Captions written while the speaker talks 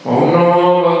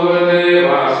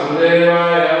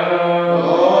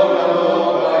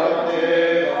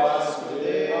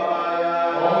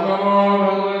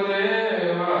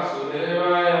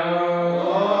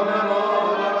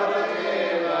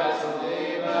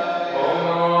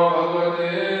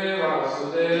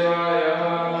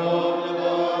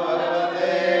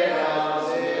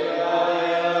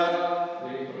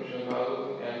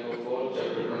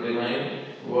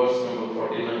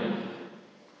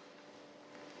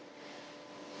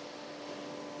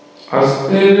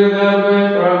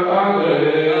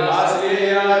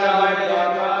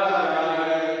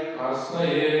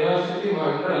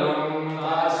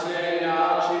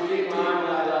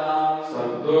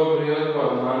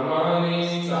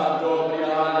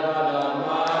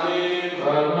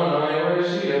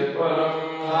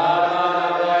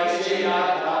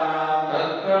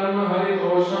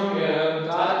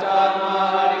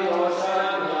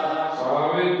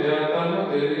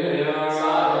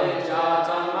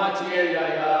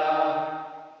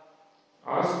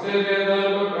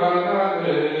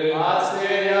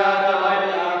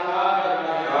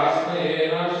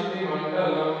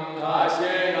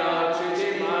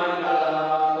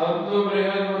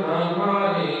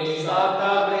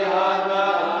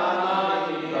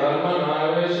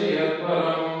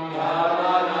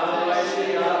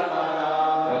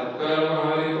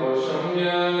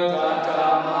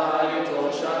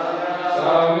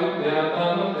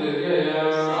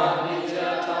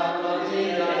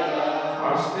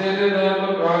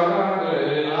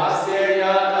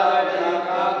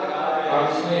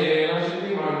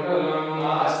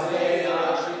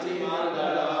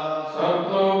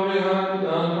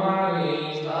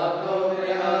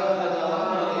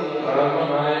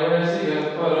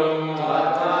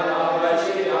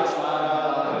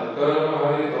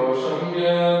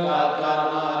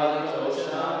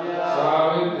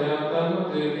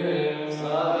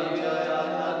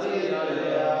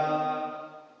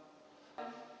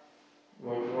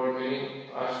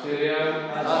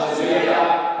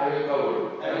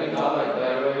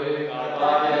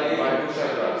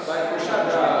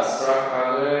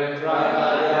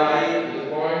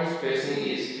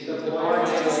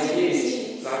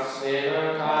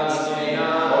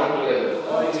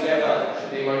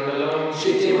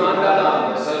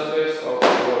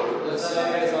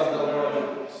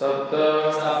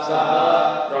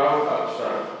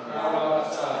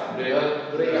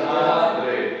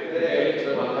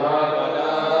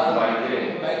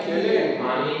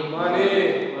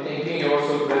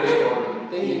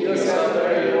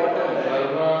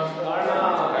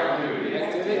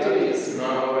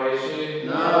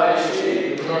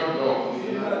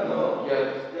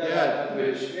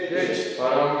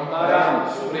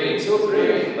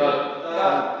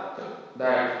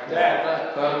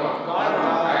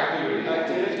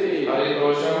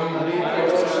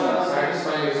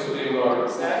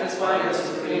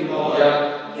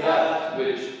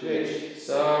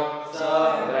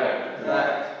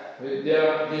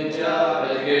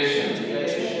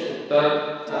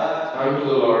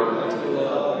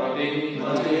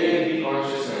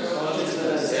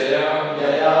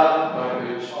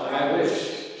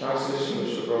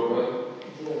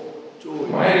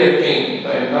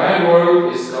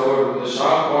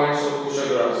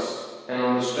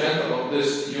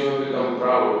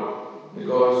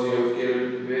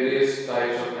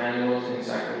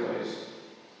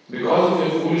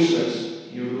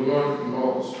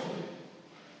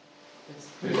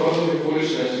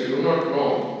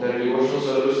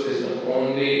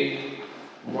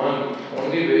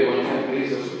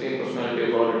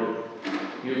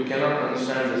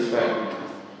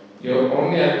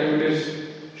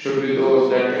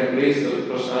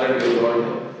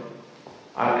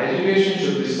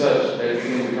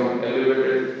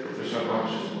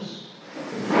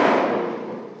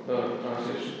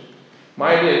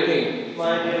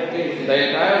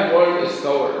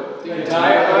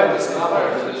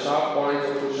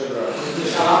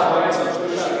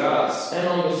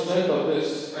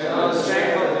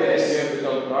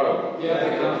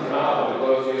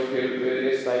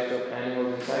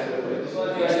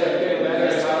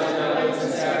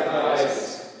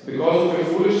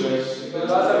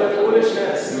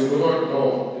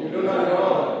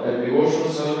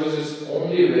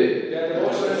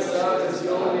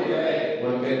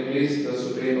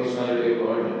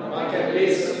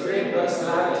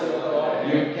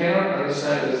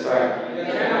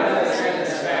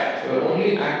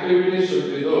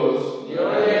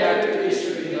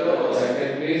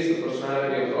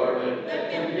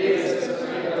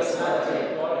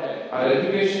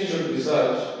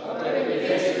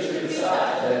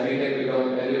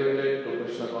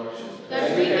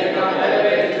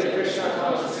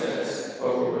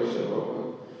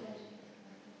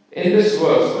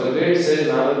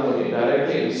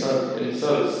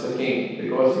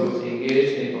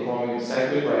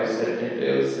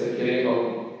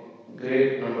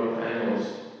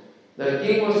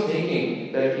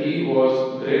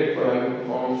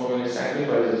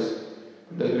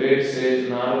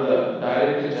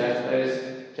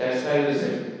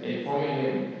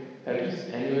that his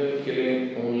annual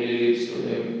killing only leads to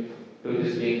him to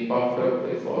his being puffed up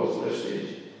with false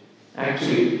prestige.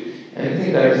 Actually,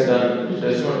 anything that is done which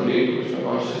does not lead to Krishna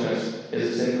consciousness is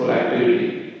a sinful activity.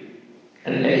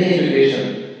 And any education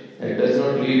that does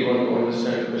not lead one to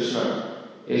understand Krishna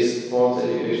is false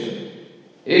education.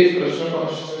 If Krishna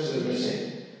consciousness is missing,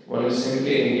 one is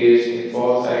simply engaged in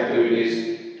false activities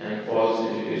and false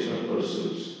educational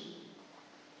pursuits.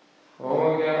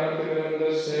 Om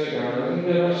Jnana-Tirandasya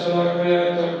Jnananjana-Shalakaya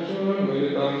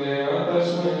Chakshur-Militam Jaya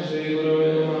Tasmai Shri Gurave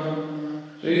Namaha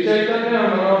Shri Chaitanya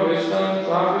Mahavishtam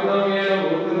Sthapitam Yena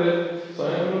Bhutale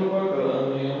Swayam Rupa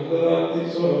Kadamiyam Dadati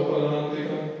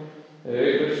Swapadantikam He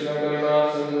Krishna Karna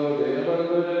Sindhu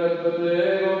Dinabandhu Jagatpate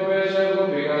Gopesha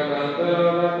Gopika Kanta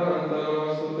Radha Kanta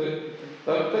Namastute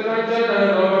Tapta Kanchana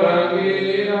Gaurangi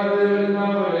Radhe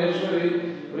Vrindavaneshwari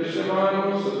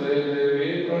Vrishabhanu Sute Devi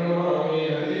Pranamami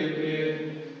Haripriye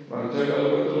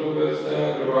Panchakalpatrupasya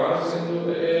Kripasindhu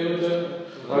Evacha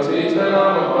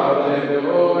Patitanam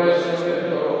Padebhyo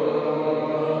Vaishnavebhyo Namo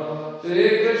Namaha Shri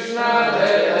Krishna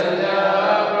Chaitanya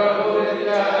Prabhu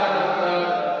Nityananda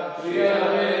Shri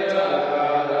Advaita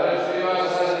Gadadhara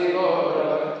Srivasadi Gaura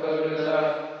Bhaktavrinda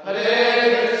Hare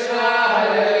Krishna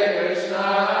Hare Krishna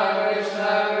Krishna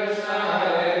Krishna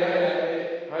Hare Hare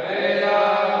Hare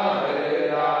Rama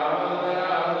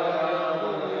Rama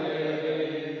Rama Hare Hare.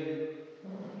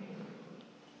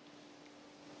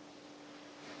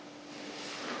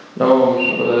 Namo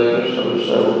Padaya Krishna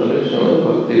Krishna Bhutale Śrīmad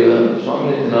Bhaktivedanta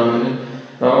Swami Namane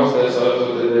Namaste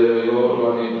Saraswati Devi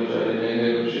Gaurvani Pracharine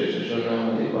Nirvishesha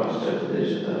Shunyamati Paschat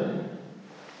Deshatari.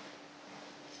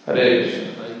 Hare Krishna.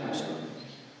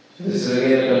 This is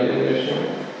again a continuation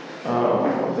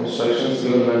of instructions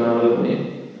given by Narada.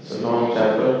 It's a long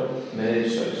chapter, many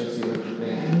instructions given to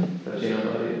Prachina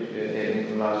Bhari, which we are hearing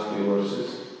from last few verses,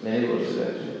 many verses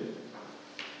actually.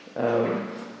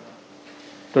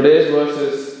 Today's verse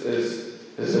is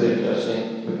very interesting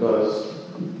because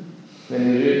when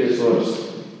you read this verse,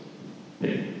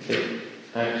 it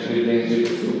actually brings you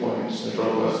to 2 points in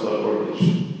Prabhupada's purport, which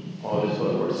all his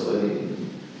purports are very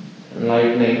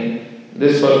enlightening.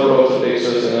 This purport also takes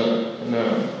us in a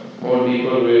more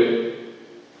deeper way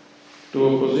to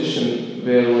a position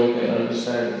where one can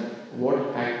understand what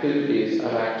activities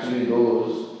are actually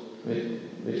those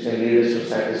which can lead us to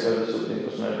satisfy the Supreme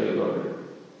Personality of Godhead.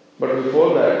 But before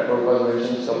that, Prabhupada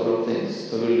mentions a couple of things,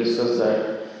 so we'll discuss that.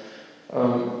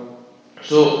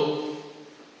 So,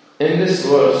 in this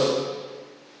verse,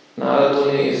 Narada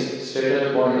Muni is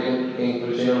straight pointing to King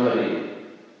Kṛṣṇa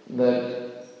that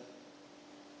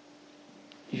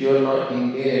you are not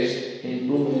engaged in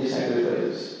too many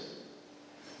sacrifices.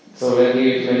 So when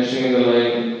he is mentioning the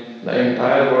line, the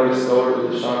entire world is covered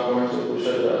with the sharp points of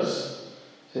Kushadras.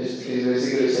 So he's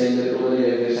basically saying that too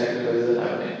many sacrifices are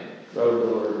happening throughout the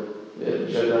world where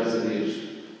Kushadras is used.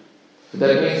 So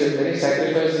that means if many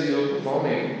sacrifices you are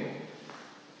performing,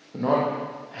 not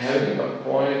having a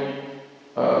point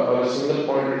or a single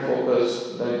pointed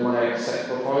focus that my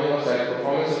performance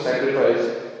of sacrifice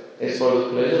is for the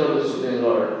pleasure of the Supreme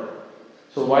Lord.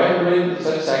 So while doing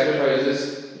such sacrifices,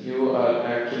 you are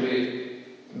actually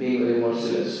being very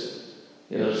merciless.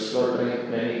 You are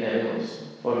slaughtering many animals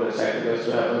for the sacrifice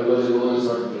to happen because your goal is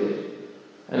not clear.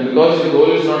 And because your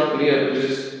goal is not clear, which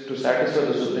is to satisfy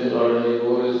the Supreme Lord, and your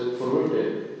goal is fruited,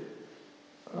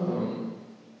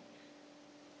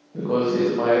 because he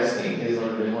is a pious king, he is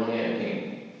not a demoniac king.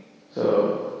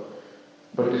 So,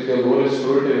 but if your goal is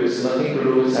fruitive, it's nothing to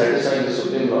do with satisfying the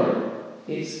Supreme Lord,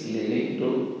 it's leading to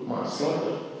mass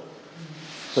slaughter.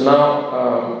 So now,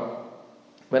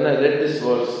 when I read this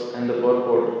verse and the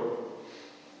purport,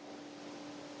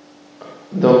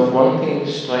 the one thing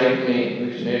which struck me,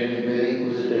 which made me very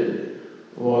inquisitive,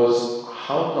 was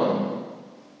how come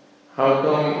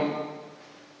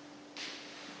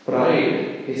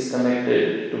pride is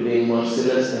connected to being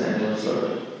merciless in animal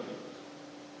slaughter?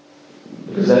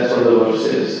 Because that's what the verse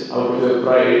says. Out of your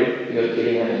pride, you are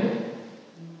killing animal.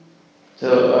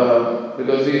 So,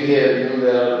 because we hear,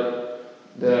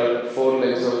 there are 4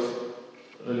 legs of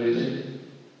religion.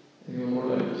 You know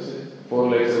what I would say? 4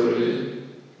 legs of religion.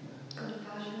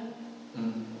 Compassion.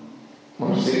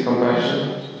 Mercy, compassion.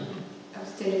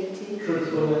 Austerity.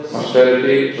 Truthfulness.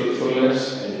 Austerity, truthfulness,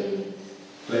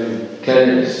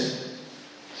 cleanliness.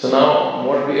 So now,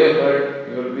 what we have heard,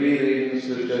 you will be reading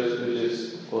scriptures, which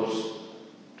is, of course,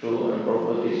 true, and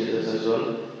Prabhupada teaches us as well,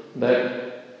 that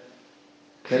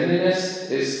cleanliness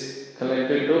is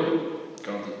connected to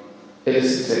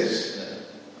illicit sex.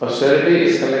 Austerity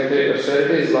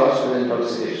is lost with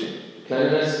intoxication.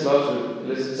 Cleanliness is lost with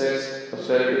illicit sex.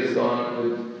 Austerity is gone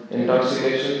with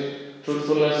intoxication.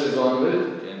 Truthfulness is gone with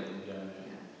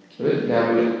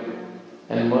gambling.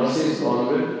 And mercy is gone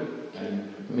with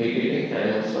meat eating,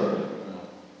 animal slaughter.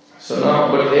 So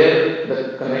now, but here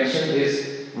the connection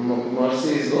is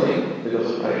mercy is going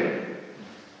because of pride.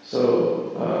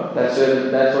 So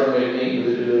that's what made me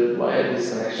individual. Why this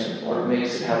connection? What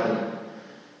makes it happen?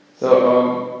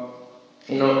 So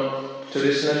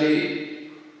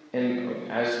traditionally,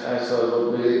 as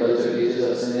our Vedic culture teaches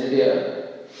us in India,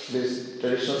 this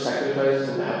traditional sacrifices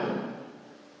would happen,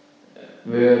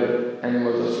 where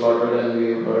animals are slaughtered, and we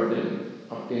have heard in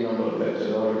a number of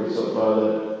lectures already so far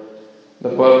that the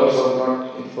purpose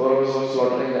of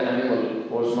slaughtering the animal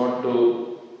was not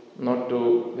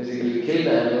to basically kill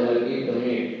the animal and eat the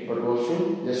meat, but was to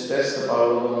just test the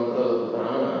power of the mantras of the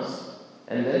Brahmanas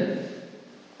and then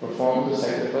perform the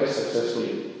sacrifice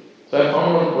successfully. So I found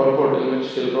one purport in which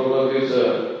Prabhupada gives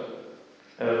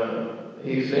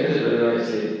he explains it very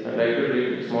nicely. I'd like to read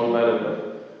a small paragraph.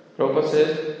 Prabhupada says,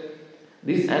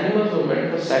 these animals were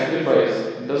meant for sacrifice.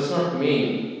 It does not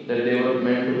mean that they were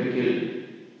meant to be killed.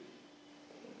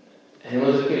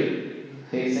 Animals are killed.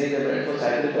 He says they're meant for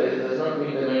sacrifice. It does not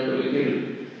mean they're meant to be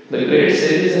killed. The great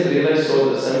sages and realized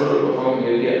souls assembled to perform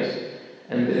yagyas,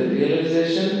 and their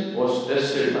realization was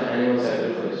tested by animal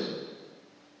sacrifice.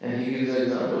 And he gives an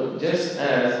example. Just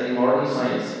as in modern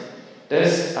science,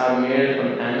 tests are made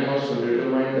on animals to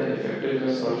determine the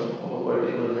effectiveness of a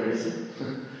particular medicine.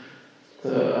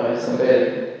 So I was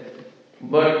comparing.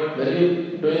 But when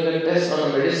you're doing a test on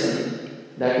a medicine,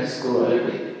 that is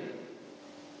cruelty.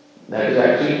 That is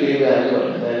actually killing the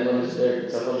animal. The animal is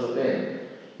dead, suffers the pain.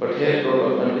 But here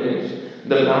Prabhupada continues.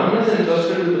 The Brahmanas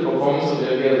entrusted with the performance of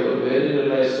yagyas were very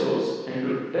realized souls, and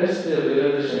to test their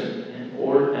realization, an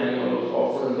old animal was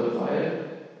offered in the fire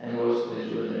and was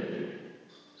rejuvenated.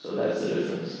 So that's the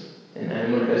difference in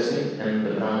animal testing and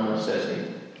the Brahmanas testing.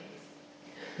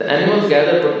 The animals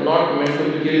gathered but not meant to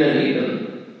be killed and eaten.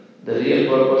 The real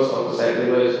purpose of the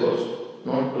sacrifice was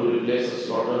not to replace a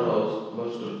slaughterhouse,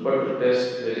 but to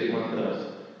test Vedic mantras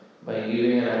by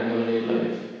giving an animal new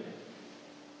life.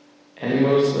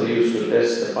 Animals were used to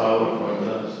test the power of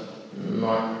mantras,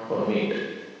 not for meat.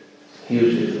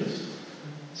 Huge difference.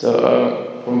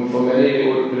 So, for many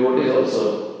devotees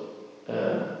also,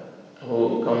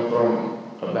 who come from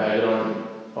a background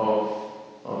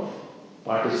of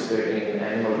participating in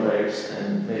animal rights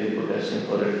and maybe protesting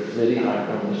for it, it's very hard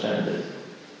to understand this.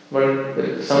 But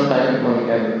with some time one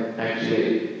can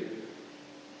actually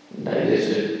digest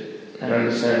it and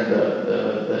understand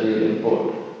the real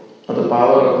import of the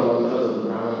power of the mantras of the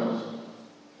Brahmanas.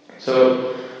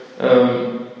 So,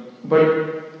 but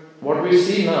what we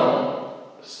see now,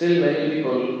 still many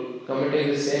people committing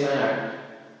the same act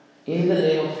in the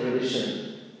name of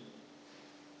tradition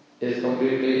is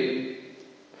completely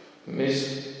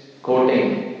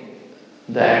misquoting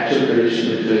the actual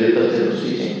tradition which Vedic culture was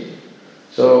teaching.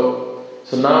 So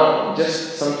now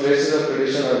just some traces of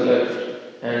tradition are left,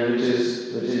 and which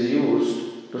is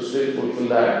used to still fulfill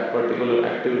that particular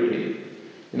activity.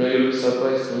 You'll be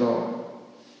surprised to know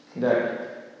that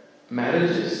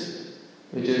marriages,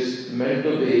 which is meant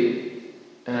to be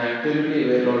an activity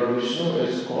where Lord Vishnu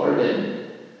is called in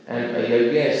and a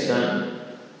yajna is done,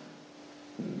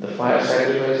 the fire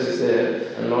sacrifice is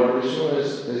there, and Lord Vishnu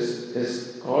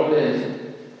is called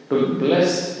in to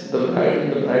bless the bride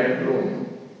and the bridegroom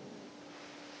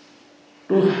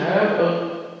to have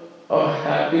a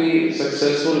happy,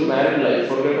 successful married life.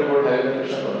 Forget about having a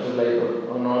Kṛṣṇa conscious life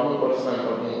or a normal person I'm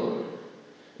talking about.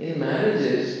 In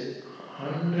marriages,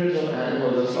 hundreds of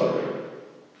animals are slaughtered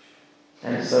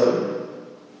and served.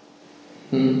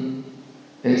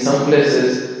 In some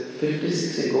places,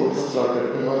 50-60 goats are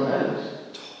slaughtered in one marriage.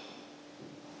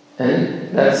 And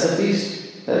that's the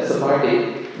feast, that's the party,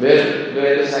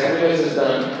 where the sacrifice is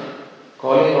done,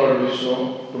 calling Lord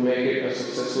Vishnu to make it a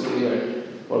successful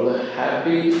event for the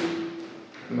happy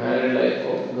married life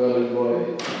of girl and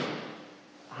boy.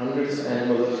 Hundreds of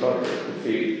animals are slaughtered to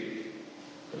feed.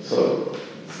 So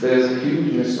there is a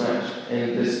huge mismatch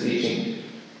in this teaching.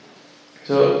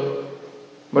 So,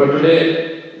 but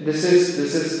today this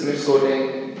is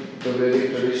misquoting the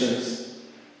Vedic traditions,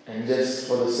 and just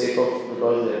for the sake of,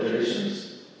 because they are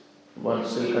traditions, one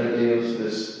still continues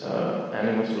this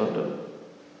animal slaughter.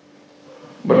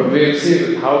 But we will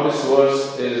see how this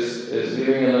verse is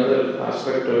giving another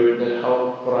aspect to it, that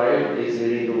how pride is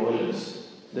leading to violence,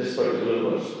 this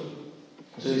particular verse.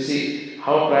 So you see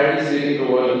how pride is leading to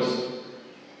violence.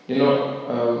 We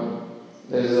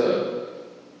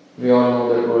all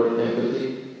know that word empathy.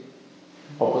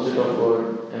 Opposite of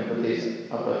word empathy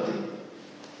is apathy.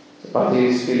 So apathy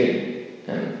is feeling,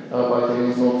 and apathy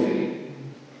means no feeling.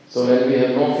 So when we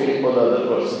have no feeling for the other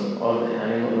person or the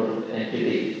animal or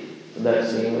entity,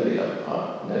 that's being very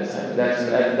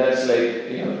that's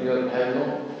like, you have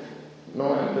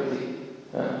no empathy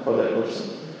for that person.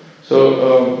 So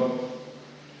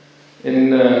I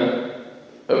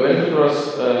went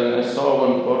across and I saw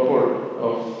one purport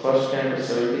of first canto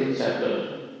 17th chapter,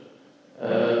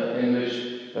 in which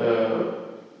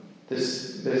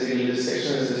this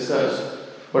section is discussed.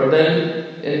 But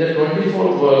then in the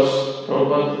 24th verse,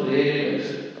 Prabhupada really makes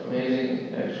an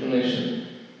amazing explanation.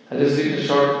 I'll just read a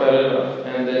short paragraph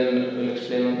and then we'll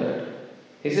explain on that.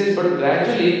 He says, but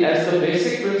gradually, as the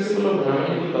basic principle of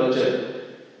Brahmanical culture,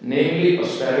 namely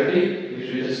austerity, which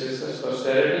we just discussed,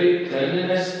 austerity,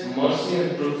 cleanliness, mercy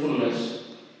and truthfulness,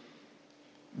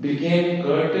 became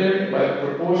curtailed by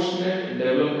proportionate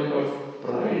development of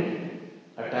pride,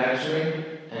 attachment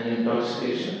and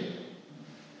intoxication.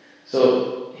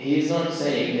 So, he is not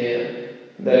saying here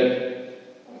that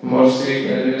mercy,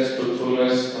 cleanliness,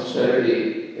 truthfulness,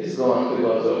 austerity is gone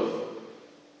because of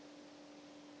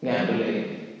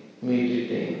gambling, meat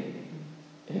eating,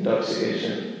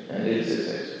 intoxication and illicit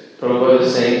sex. Prabhupada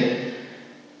is saying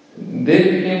they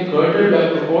became curtailed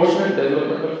by proportionate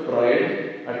development of pride,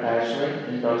 attachment,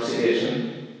 intoxication,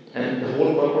 and the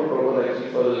whole purport Prabhupada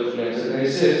actually further explains it. And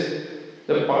he says,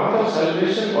 the path of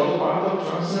salvation or the path of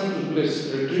transcendental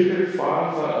bliss retreated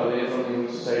far, far away from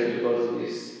human society because of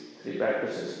these three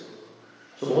practices.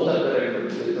 So both are correct, but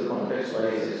there is a context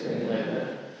why he is explaining like that.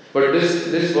 But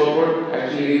this purport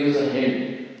actually gives a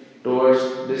hint towards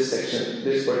this section,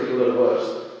 this particular verse,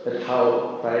 that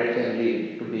how pride can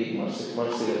lead to being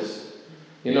merciless.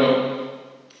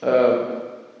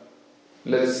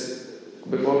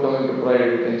 Before coming to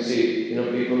pride, we can see,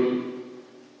 people,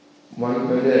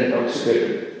 when they are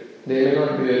intoxicated, they may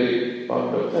not be very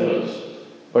pumped up fellows,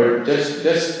 but just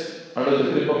under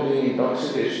the grip of being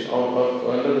intoxication,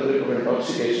 or under the grip of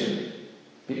intoxication,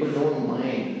 people don't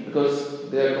mind because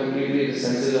they are completely, the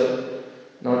senses are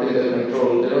not in their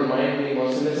control. They don't mind being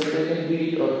merciless and they can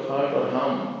beat or hurt or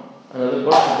harm another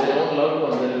person, their own loved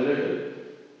one, their relative.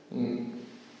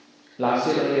 Last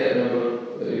year only I remember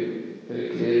very, very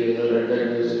clearly, read that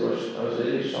news. I was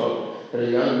really shocked that a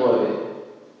young boy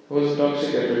who was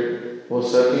intoxicated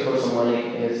was searching for some money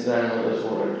in his grandmother's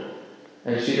wallet.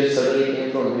 And she just suddenly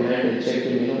came from behind and checked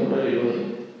him, what are you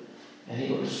doing? And he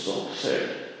got so upset.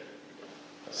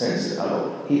 Senses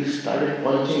out. He started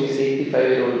punching his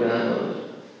 85-year-old grandmother.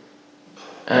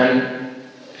 And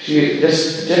she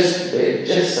just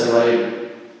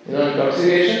survived.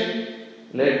 Intoxication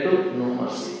led to no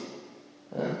mercy.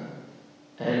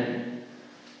 And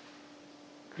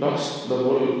lost the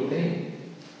whole thing.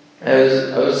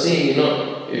 I was seeing,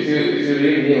 if you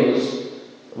read news,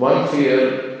 one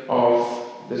fear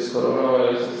of this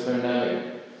coronavirus, this pandemic,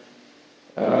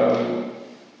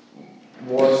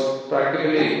 was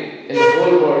practically in the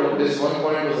whole world. This one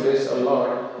point was raised a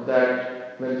lot,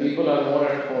 that when people are more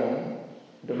at home,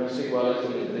 domestic violence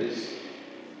will increase.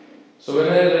 So when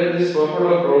I read this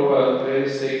purport of Prabhupada, where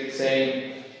he's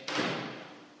saying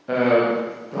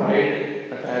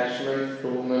pride, attachment,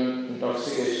 movement,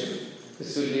 intoxication,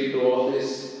 this will lead to all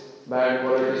these bad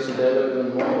qualities to develop even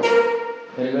more.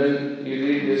 And when you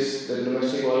read this, the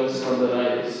domestic violence is on the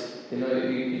rise,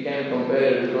 you can't compare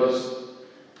it, because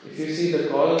if you see the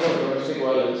causes of domestic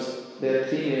violence, there are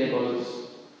three main causes.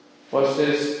 First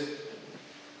is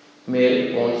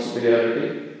male wants superiority,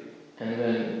 and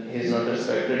when he is not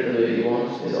respected the way he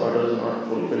wants, his orders are not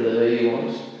fulfilled the way he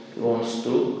wants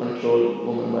to control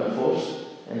women by force,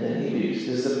 and then he beats.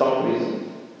 This is the top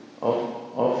reason of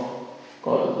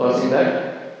causing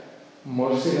that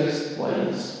merciless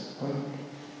violence.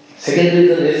 Second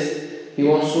reason is he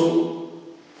wants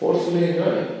to forcefully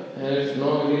enjoy, and if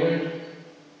no agreement,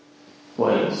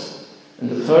 violence. And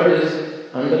the third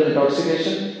is under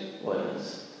intoxication,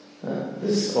 violence.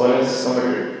 This violence is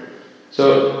committed. So,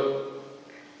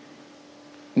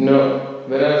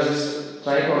 when I was just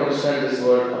trying to understand this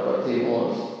word apathy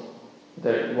more,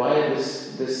 that why there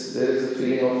is a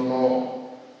feeling of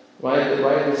no, why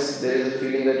there is a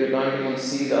feeling that you can't even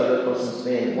see the other person's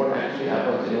pain. What actually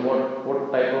happens?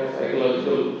 What type of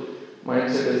psychological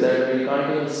mindset is that when you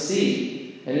can't even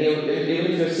see, and even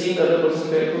if you're seeing the other person's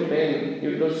pain,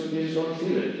 you just don't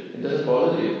feel it. It doesn't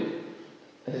bother you.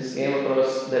 I just came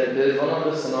across that there is one of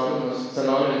the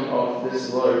synonym of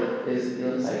this word is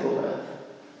even psychopath,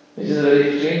 which is a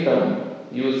very extreme term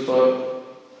used for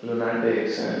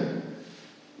lunatics and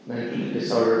mentally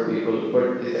disordered people,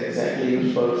 but it's exactly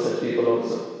used for such people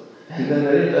also. And then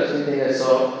very interesting thing I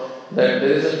saw, that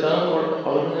there is a term called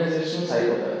organizational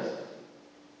psychopath.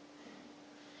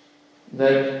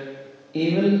 That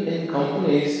even in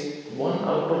companies, 1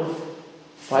 out of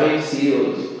 5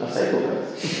 CEOs are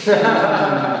psychopaths.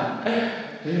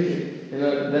 Really?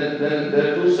 Then there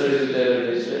are 2 studies which I read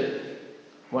yesterday.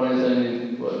 One is done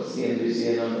in CNBC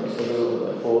and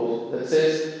another Forbes that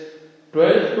says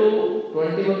 12 to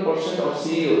 21% of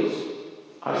CEOs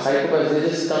are psychopaths. They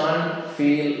just can't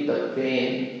feel the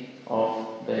pain of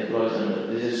the employees under.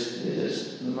 They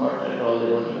just not at all. They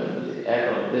don't have empathy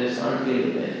at all. They just can't feel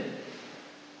the pain.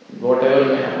 Whatever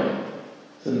may happen.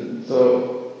 So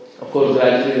of course,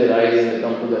 gradually they rise and they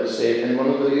come to that state. And one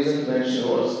of the reasons mentioned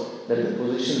was that the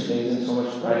position brings in so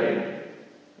much pride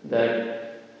that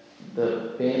the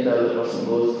pain the other person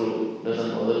goes through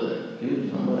doesn't bother them.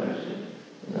 Huge number actually.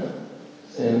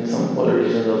 And some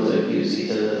politicians also accuse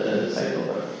each other as a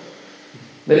psychopath.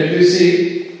 Then if you see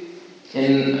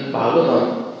in Bhāgavatam,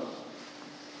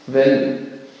 when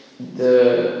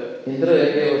the Indra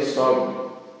Yajna was stopped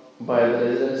by the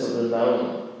residents of Vrindavan,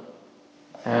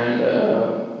 and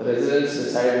residents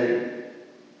decided,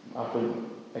 after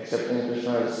accepting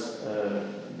Kṛṣṇa's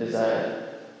desire,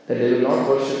 that they will not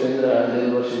worship Indra and they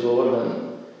will worship Govardhan.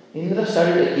 Indra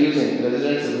started accusing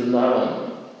residents of Vrindavan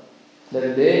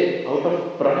that they, out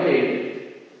of pride,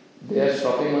 they are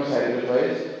stopping my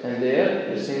sacrifice and they are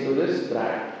listening to this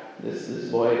brat, this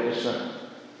boy Kṛṣṇa.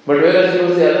 But whereas it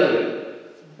was the other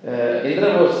way, Indra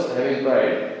was having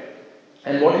pride,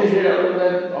 and what he did out of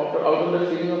that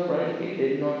feeling of pride, he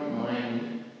did not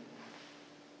mind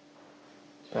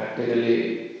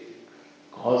practically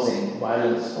causing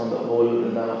violence on the whole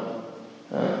Vrindavan.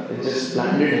 It just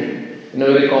blinded him.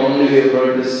 Very commonly we have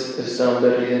heard this term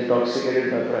that he is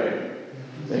intoxicated by pride.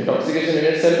 So intoxication in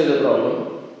itself is a problem.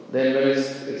 Then when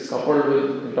it's coupled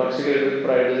with intoxicated with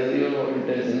pride, it is even more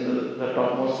intense in the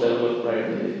topmost level of pride.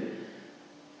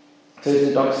 So he's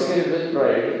intoxicated with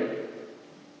pride,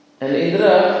 and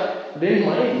Indra didn't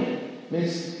mind.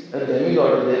 Means a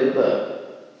demigod, a devata,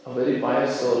 a very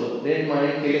pious soul, didn't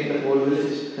mind killing the whole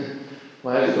village.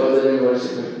 Why? Because they didn't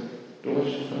worship him too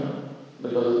much,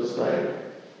 because of his pride.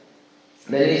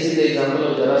 Then you see the example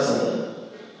of Jarasandha.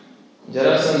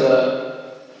 Jarasandha,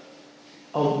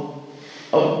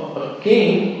 a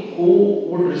king who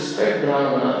would respect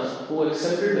Brahmanas, who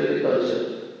accepted Vedic culture,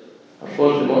 of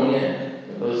course demoniac,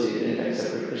 because he didn't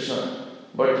accept Kṛṣṇa,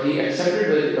 but he accepted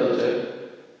Vedic culture.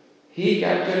 He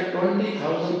captured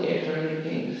 20,800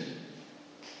 kings.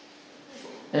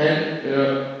 And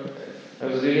I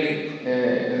was reading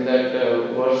in that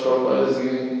verse Prabhupada is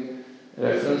giving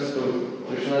reference to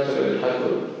Krishna Chakravarti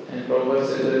Thakur, and Prabhupada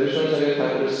says that Krishna Chakravarti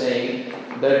Thakur is saying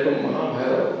that to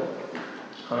Mahabharata,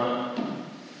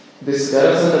 this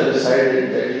Jarasandha decided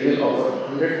that he will offer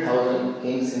 100,000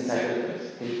 kings in sacrifice.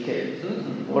 He'll kill.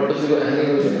 What was he going?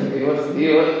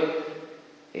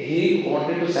 He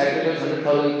wanted to sacrifice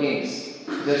 100,000 kings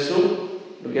just to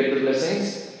get the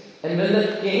blessings. And when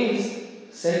the kings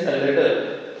sent a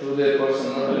letter through their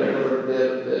person, not a letter but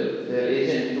their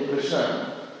agent to Kṛṣṇa,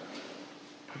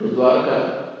 to Dwarka,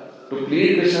 to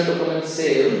plead Kṛṣṇa to come and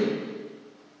save.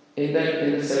 In the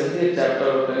 70th chapter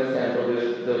of 10th canto,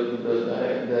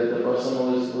 the person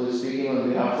who is speaking on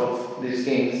behalf of these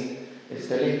kings is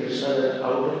telling Kṛṣṇa that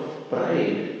out of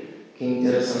pride, King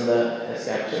Jarasandha has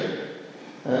captured.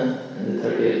 In the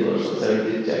 30th verse of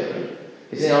 70th chapter.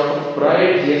 He says, out of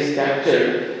pride he has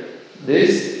captured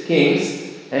these kings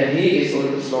and he is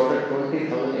going to slaughter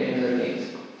 20,800 kings.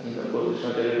 And of course,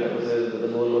 Kṛṣṇa says that the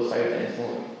goal was 5 times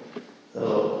more. So,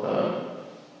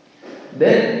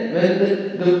 then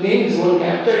when the kings who were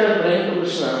captured are praying to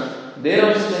Kṛṣṇa, they are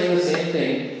also saying the same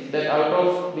thing, that out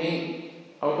of having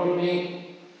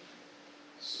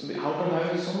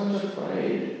so much of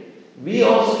pride, we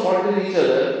also fought with each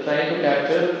other, trying to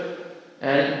capture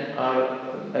and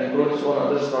encroach upon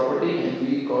others' property, and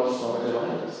we caused so much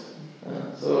violence.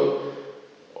 So,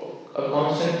 a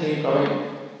constant theme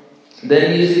coming.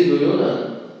 Then you see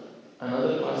Duryodhana,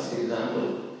 another classic example.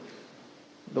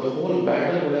 The whole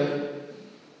battle would have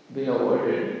been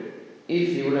avoided if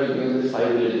he would have given the 5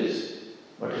 villages,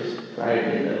 but his pride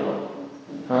didn't allow.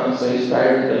 So his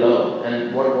pride didn't allow,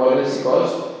 and what violence he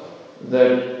caused?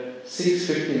 That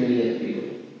 650 million people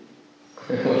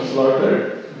were slaughtered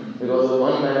because of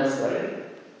one man's pride.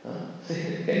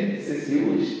 This is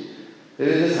huge.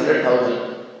 This is just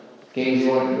 100,000 kings he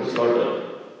wanted to slaughter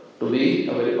to be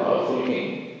a very powerful king.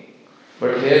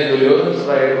 But here Duryodhana's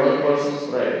pride, one person's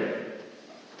pride.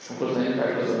 Of course, many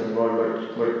factors are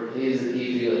involved, but he is the key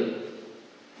figure.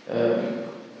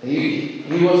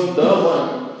 He was the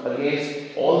one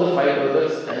against all the 5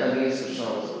 others and against Kṛṣṇa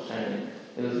also standing.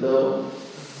 He was the one.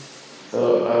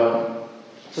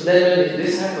 So then when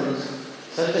this happens,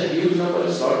 such a huge number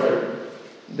is slaughtered,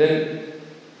 then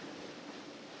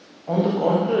on the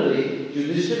contrary,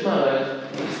 Yudhishthira Maharaj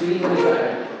he's feeling very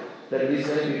bad that these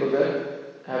many people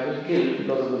have been killed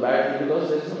because of the bad thing, because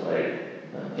there is no pride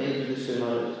in Buddhist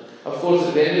knowledge. Of course,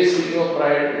 when we are speaking of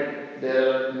pride,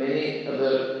 there are many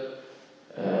other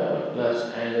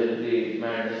lust, anger, greed,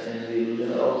 madness, envy,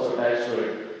 illusion are also attached to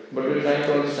it. But we're trying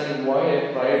to understand why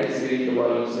pride is leading to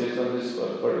violence based on this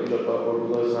particular purport,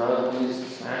 because Narada Muni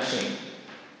is smashing,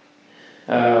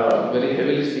 very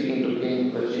heavily speaking to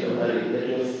King Kṛṣṇa, that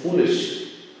you are foolish.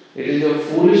 It is your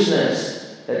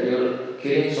foolishness that you are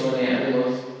killing so many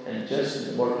animals, and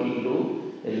just what it will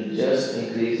do, it will just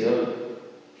increase your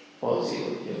false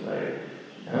ego, your pride.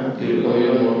 You will become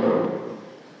even more proud.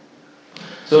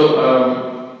 So,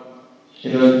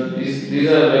 these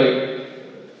are like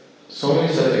so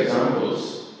many such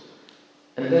examples.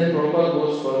 And then Prabhupada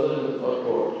goes further in the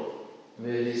purport,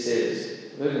 where he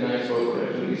says, very nice purport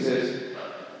actually, he says,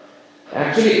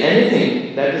 actually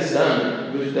anything that is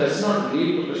done which does not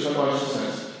lead to Krishna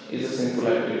consciousness is a sinful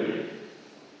activity.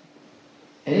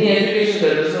 Any education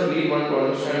that does not lead one to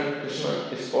understand Krishna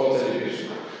is false education.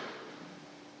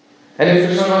 And if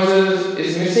Krishna consciousness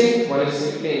is missing, one is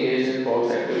simply engaged in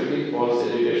false activity, false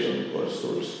education for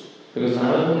schools. Because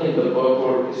Narada Muni in the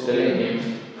purport is telling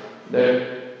him that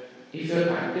if your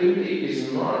activity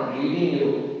is not leading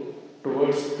you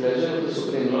towards pleasure of the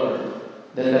Supreme Lord,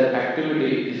 then that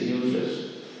activity is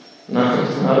useless. Now,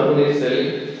 Narada Muni is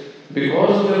telling,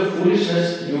 because of your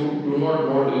foolishness, you do not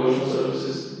know devotional service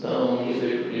is the only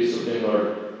way to please Supreme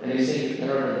Lord. And he's saying you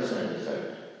cannot understand this fact.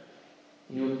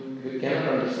 You cannot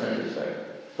understand this fact.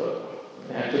 So,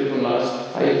 actually from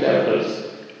last 5 chapters,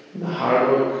 the hard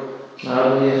work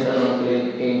Narada Muni has done on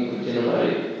King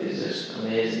Kṛṣṇa is just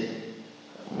amazing.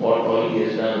 What all he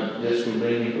has done just to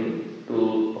bring him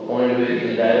to a point where he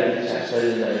can directly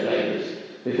chastise him like this.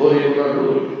 Before he could not do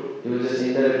it, he was just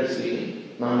indirectly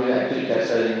speaking. Now he is actually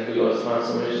chastising him because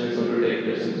transformation is going to take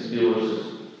place in these few verses.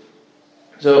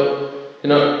 So,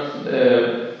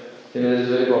 there is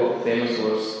a very famous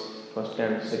verse. First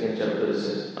and second chapter, it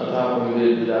says, Athāpam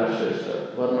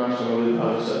vidāśreshta varnāśrama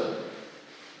vibhāgasa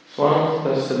swam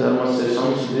tasya dharmasya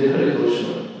samsiddhi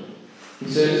Kṛṣṇa. He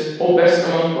says, O best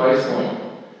among wise one,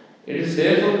 it is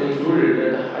therefore concluded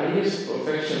that the highest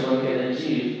perfection one can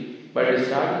achieve by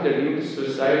discharging the duties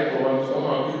prescribed for one's own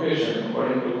occupation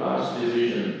according to caste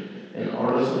division and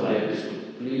orders of life is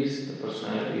to please the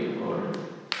personality of God.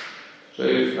 So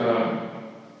if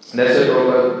that's why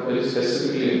Prabhupada very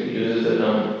specifically uses the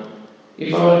term,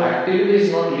 if our activity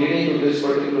is not leading to this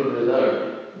particular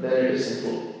result, then it is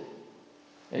sinful.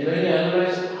 And when you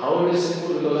analyze how it is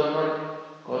sinful, because I am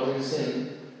not causing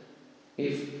sin,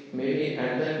 if maybe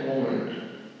at that moment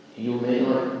you may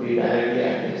not be directly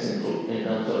acting sinful in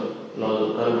terms of laws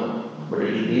of karma, but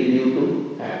it will lead you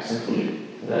to act sinfully,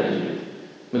 gradually.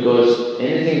 Because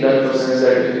anything done for sense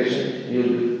gratification, you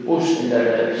will be pushed in that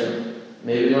direction.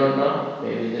 Maybe not now,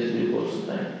 maybe in this due course of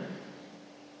time.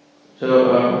 So,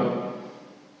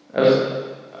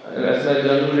 as my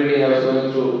journal reading, I was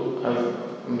going through,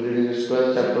 I'm reading this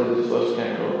 12th chapter of this first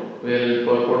canto, where in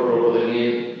purport Prabhupada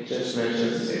again just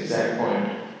mentions this exact point,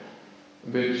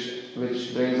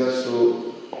 which brings us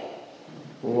to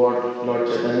what Lord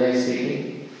Chaitanya is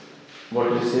speaking,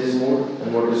 what is his mood,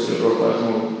 and what is Srila Prabhupada's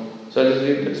mood. So let's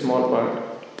read that small part.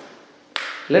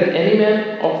 Let any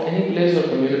man of any place or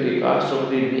community, caste or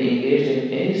creed, be engaged in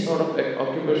any sort of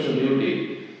occupational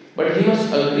duty, but he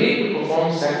must agree to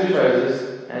perform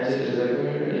sacrifices as it is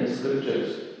recommended in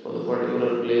scriptures for the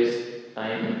particular place,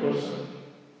 time and person.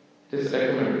 It is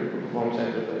recommended to perform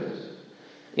sacrifices.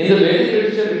 In the Vedic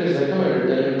literature, it is recommended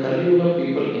that in Kali Yuga,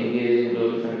 people engage in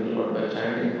glorifying the Lord by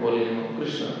chanting the holy name of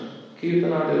Kṛṣṇa,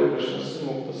 Kirtanādeva Kṛṣṇasya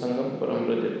Mukta Sangam Param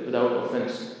Vrajat, without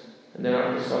offense. And then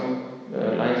after some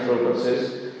lines, Prabhupada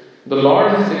says, the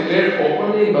Lord has declared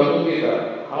openly in Bhagavad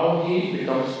Gita how he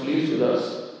becomes pleased with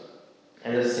us.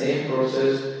 And the same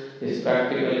process is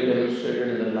practically demonstrated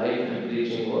in the life and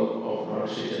preaching work of Lord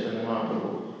Sri Chaitanya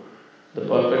Mahaprabhu. The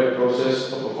perfect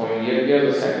process of performing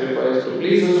yajna, the sacrifice to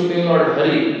please the Supreme Lord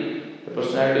Hari, the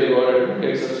personality of God who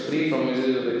gets us free from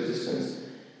miseries of existence,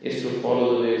 is to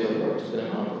follow the ways of Lord Chaitanya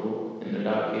Mahaprabhu in the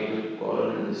dark age of quarrel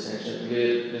and dissension,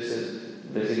 where this is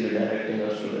basically directing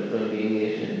us to be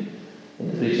engaged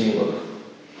in the preaching work.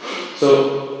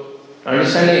 So,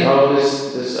 understanding how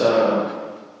this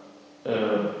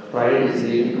pride is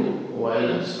leading to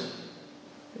violence.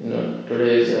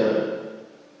 Today is a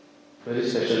very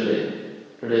special day.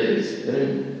 Today is a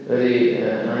very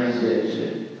nice day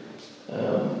actually.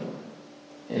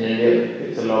 In India,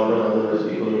 it's a lockdown,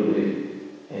 otherwise people will be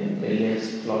in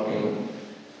millions flocking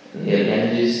near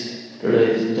Ganges.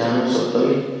 Today is Janu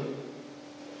Saptami.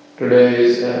 Today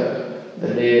is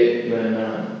the day when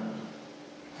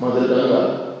Mother Ganga,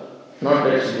 not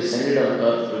that she descended on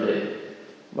earth today,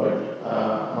 but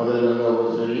Mother Ganga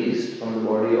was released from the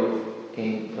body of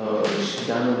King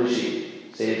Janu Rishi,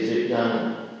 sage Janu,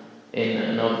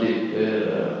 in Navadvip,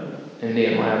 in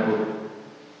near Mayapur.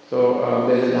 So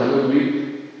there is a Janu Dweep,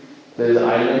 there is an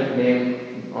island named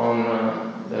on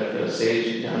that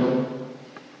sage Janu.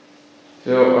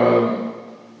 So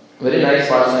very nice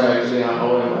pastime actually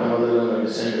how my Mother Ganga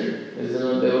descended.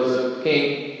 There was a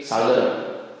king Sakhā.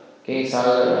 King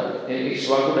Sakhā in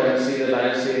Ikshvaku dynasty, the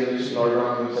dynasty in which Lord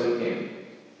Ram himself came.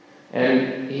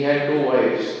 And he had two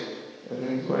wives. I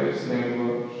think his wife's name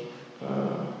was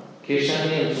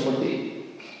Kṛṣṇa and Sumati.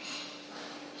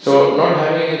 So, not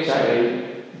having a child,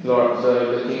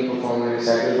 the king performed many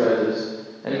sacrifices.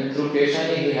 And through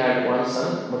Kṛṣṇa he had one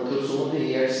son, but through Sumati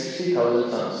he had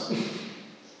 60,000 sons.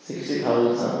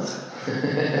 60,000 sons.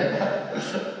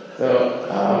 So,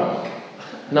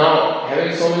 now,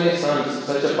 having so many sons,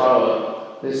 such a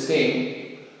power, this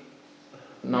king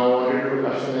now wanted to do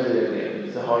Kṛṣṇa again, which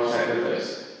is the horse sacrifice.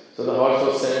 So the horse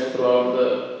was sent throughout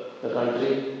the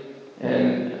country,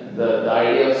 and the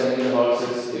idea of sending the horse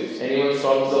is if anyone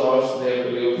stops the horse, they have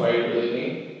to give a fight to the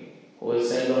king, who will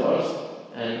send the horse,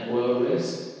 and whoever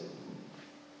wins.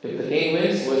 If the king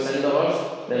wins, who will send the horse,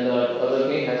 then the other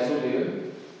king has to give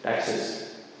him taxes.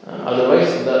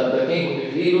 Otherwise, the king,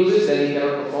 if he loses, then he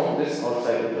cannot perform this horse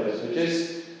sacrifice, which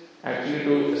is actually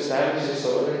to establish his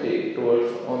sovereignty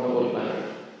on the whole planet.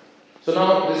 So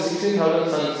now, the 16,000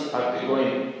 sons are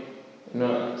going.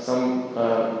 Some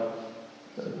Puranas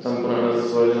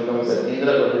version comes that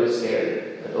Indra got very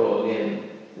scared that again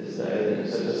this guy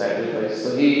is such a sacrifice. So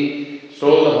he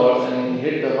stole the horse and he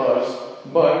hit the horse,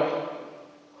 but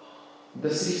the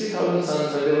 60,000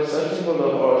 sons, when they were searching for the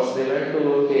horse, they went to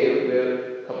a cave where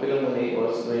Kapila Muni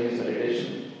was doing his meditation.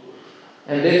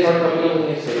 And they thought Kapila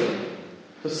Muni is taken.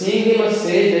 So seeing him as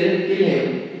sage, they didn't kill him,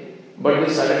 but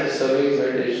they started disturbing his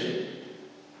meditation.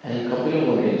 And Kapila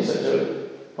Muni, such a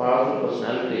powerful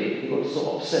personality, he got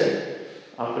so upset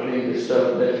after being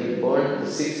disturbed that he burned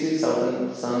the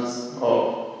 60,000 sons of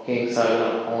King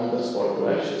Sakhā on the spot to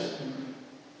ashes.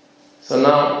 So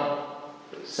now,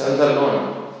 sons are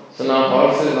gone. So now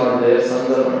horse is not there,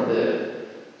 sons are not there.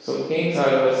 So King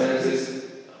Sakhā sends his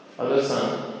other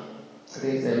son, I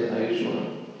think his name is Arjuna,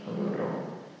 if I'm not wrong.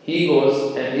 He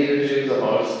goes and he retrieves the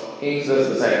horse, king does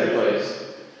the sacrifice.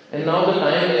 And now the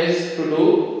time is to do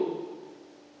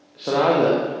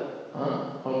Śrāda,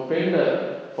 or Pinda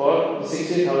for the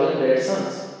 60,000 dead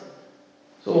sons.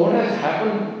 So what has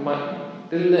happened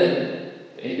till then,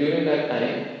 during that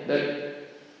time, that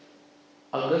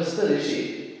Agastya Rishi,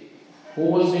 who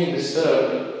was being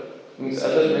disturbed, means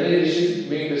many rishis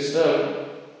being disturbed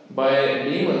by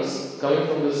demons coming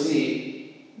from the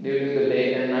sea during the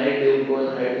day, and night they would go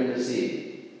and hide in the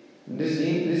sea.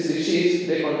 These rishis,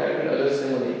 they contacted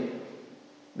Agastya Muni.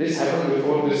 This happened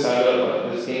before this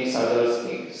King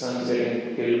Sakhā's sons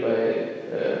getting killed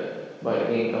by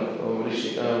King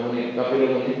Kapila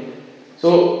Muni.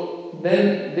 So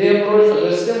then they approached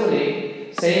Agastya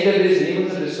Muni, saying that these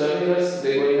demons are disturbing us,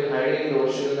 they go in hiding in the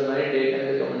ocean in the night, daytime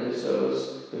they come and disturb us.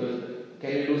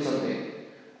 Can you do something?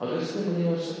 Agastya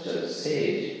Muni was such a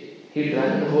sage, he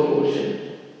drank the whole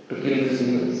ocean to kill these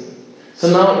demons.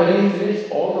 So now when he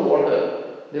finished all the water,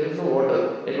 there was no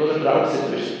water, it was a drought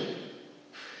situation.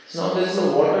 So now there is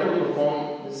no water to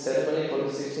perform this ceremony for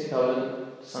the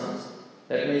 16,000 sons.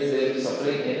 That means they will be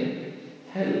suffering in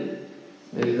hell.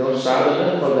 There is no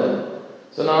Śrāda for them.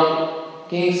 So now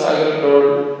King Sakhā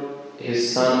told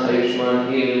his son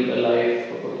Ayushman, he lived a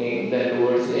life of a king. Then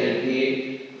towards the end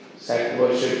he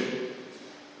worshipped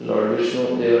Lord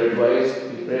Vishnu. They were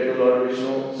advised, we pray to Lord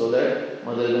Vishnu so that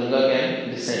Mother Ganga can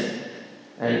descend.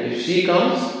 And if she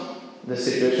comes, the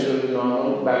situation will be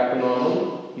normal, back to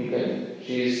normal.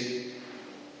 She is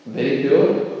very pure,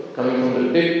 coming from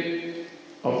the tip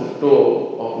of the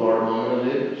toe of Lord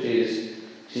Mahadev. She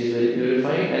is very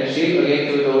purifying, and she will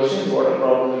again fill the ocean. Water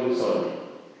problem will be solved.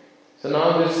 So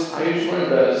now this Ayushman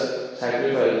does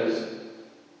sacrifices,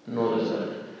 no result.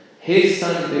 His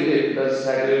son Dilip does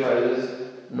sacrifices,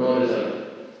 no result.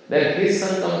 Then his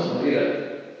son comes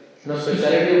Bhagirath. Now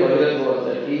speciality of Bhagirath was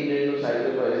that he did no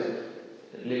sacrifice,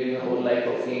 living a whole life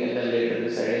of king and then later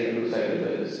deciding to do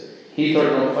sacrifices. He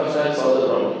thought, no, first I'll solve the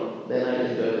problem, then I'll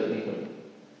enjoy the kingdom.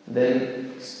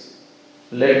 Then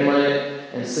let my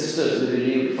ancestors be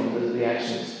relieved from the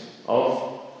reactions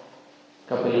of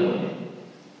Kapila Muni.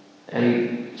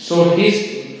 And so from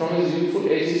his youthful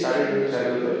age he started doing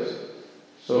sacrifice.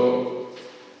 So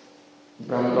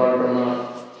Lord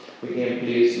Brahma became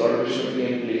pleased, Lord Vishnu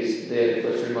became pleased. They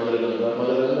requested Mother Ganga.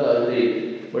 Mother Ganga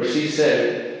agreed, but she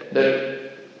said that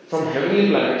from heavenly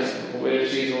planets, where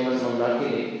she is known as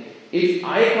Mandakini, if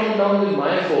I come down with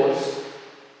my force,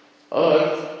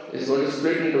 Earth is going to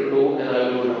split into two and I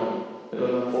will go down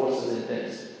because my force is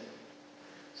intense.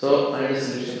 So I need a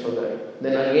solution for that.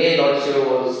 Then again Lord Shiva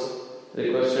was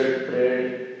requested, prayed,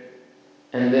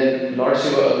 and then Lord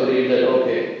Shiva agreed that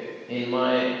okay, in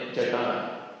my jata,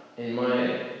 in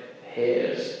my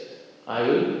hairs, I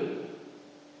will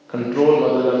control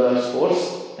Mother Ganga's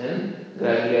force and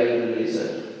gradually I will release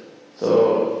her. So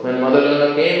when Mother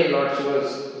Ganga came in Lord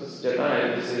Shiva's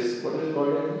jata, this is, what is it called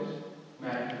in English?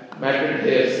 Matted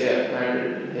hairs, yeah,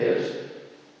 matted hairs.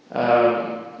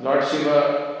 Lord Shiva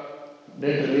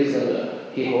didn't release Ganga,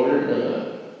 he holded Ganga.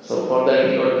 So for that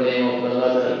he got the name of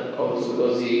Gangadhar also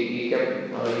because he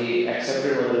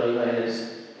accepted Mother Ganga in his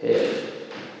hair.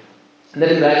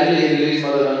 Then gradually he released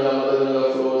Mother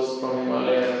Ganga flows from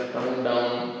Himalaya coming down.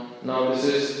 Now this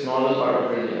is northern part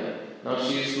of India. Now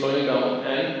she is flowing down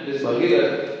and this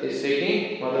Bhagirath is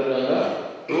taking Mother Ganga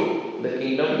to the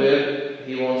kingdom where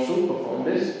he wants to perform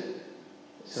this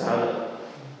Śrāda.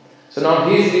 So now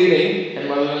he is leading and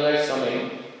Mother Ganga is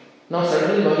coming. Now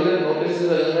suddenly Bhagirath notices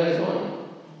that Ganga is gone.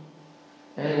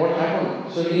 And what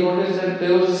happened? So he noticed that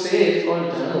there was a sage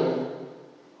called Janu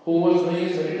who was doing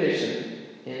his meditation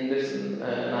in this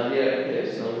Nadia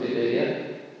place, Navadvip area.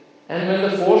 And when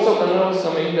the force of Ganga was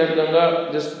coming, that Ganga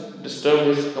just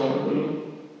disturbed his Kamandalu,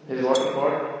 his water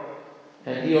pot,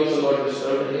 and he also got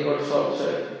disturbed and he got so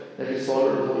upset that he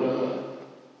swallowed the whole Ganga.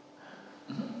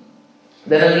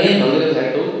 Then again Bhagirath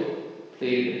had to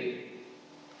plead.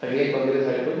 Again Bhagirath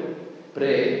had to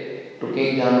pray to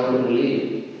King Janu to relieve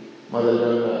Mother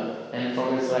Ganga, and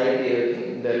from his right ear,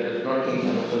 not King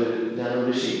Janu, sorry, Janu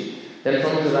Rishi. Then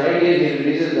from his right ear he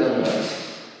releases Ganga,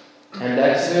 and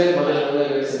that's where Mother Ganga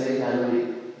gets the name Janvi,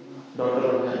 daughter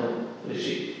of Janu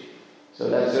Rishi. So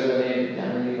that's where the name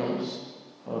Janvi comes.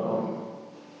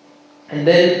 And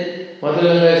then Mother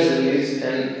Ganga is released,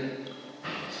 and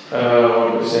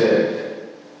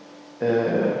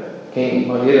King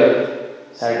Bhagirath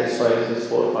satisfies his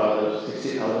forefathers,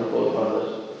 60,000 forefathers.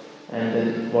 And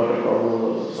then water problem was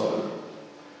also solved.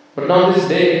 But now this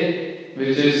day,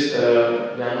 which is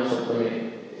Janu Saptami,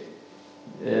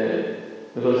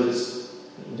 because it's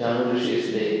Janu Rishi's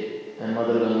day, and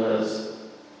Mother Ganga is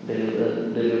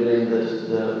delivering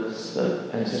the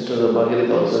ancestors of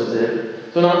Bhagirath also is there.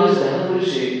 So now this Janu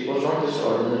Rishi was not just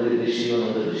ordinary Rishi, one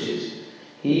of the Rishis.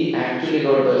 He actually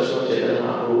got Darshan of Chaitanya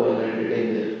Mahaprabhu by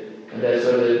meditating there. And that's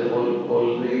why the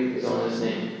whole Greek is on his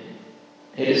name.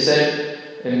 It is said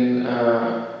in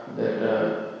that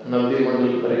Navadvip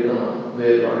Mandal Parikrama,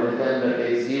 where Lord Nityananda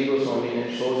takes Jiva Goswami and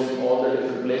shows him all the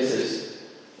different places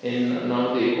in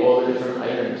Navadvip, all the different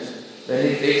islands. When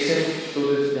he takes him to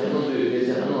this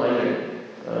Janu island,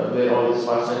 where all this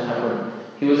pastime happened,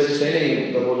 he was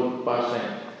explaining the whole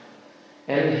pastime.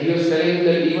 And he was telling him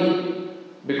that even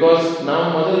because now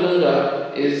Mother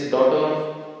Ganga is daughter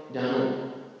of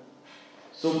Janu.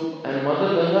 So, and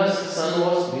Mother Ganga's son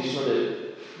was Bhishmadev.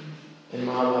 In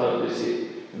Mahabharata we see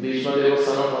Bhishmadev was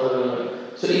son of Mother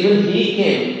Ganga. So even he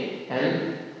came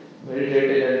and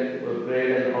meditated and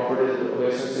prayed and offered his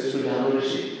obeisances to Janu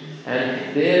Rishi.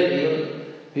 And there even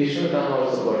Bhishma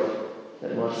also got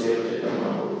that mercy of Chaitanya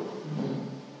Mahaprabhu.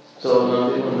 So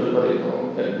Navadvip Mandal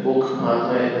Parikrama, that book,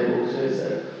 Mahatmya, that book says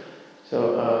that.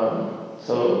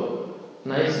 So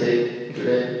nice day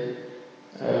today.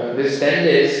 This 10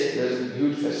 days, there's a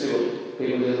huge festival.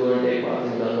 People just go and take bath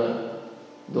in Ganga.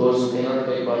 Those who cannot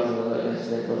take bath in Ganga can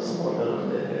sprinkle some water on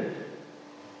their head.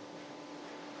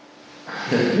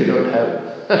 We don't have,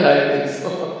 I think so.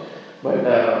 But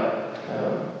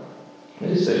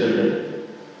very special day.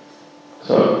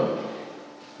 So,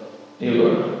 you go.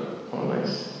 Oh,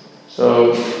 nice.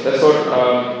 So, that's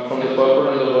what from the purport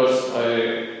and the verse I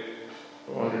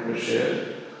wanted to share.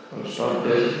 I'll stop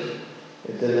there.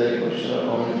 If there's any question or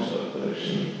comments or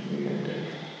correction, we can take.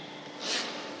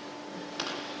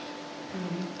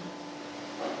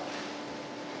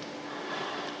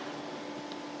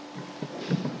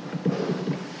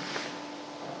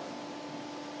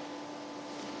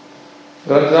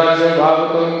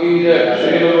 Bhāgavatam ki jai,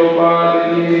 Śrīmad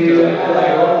की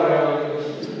जय।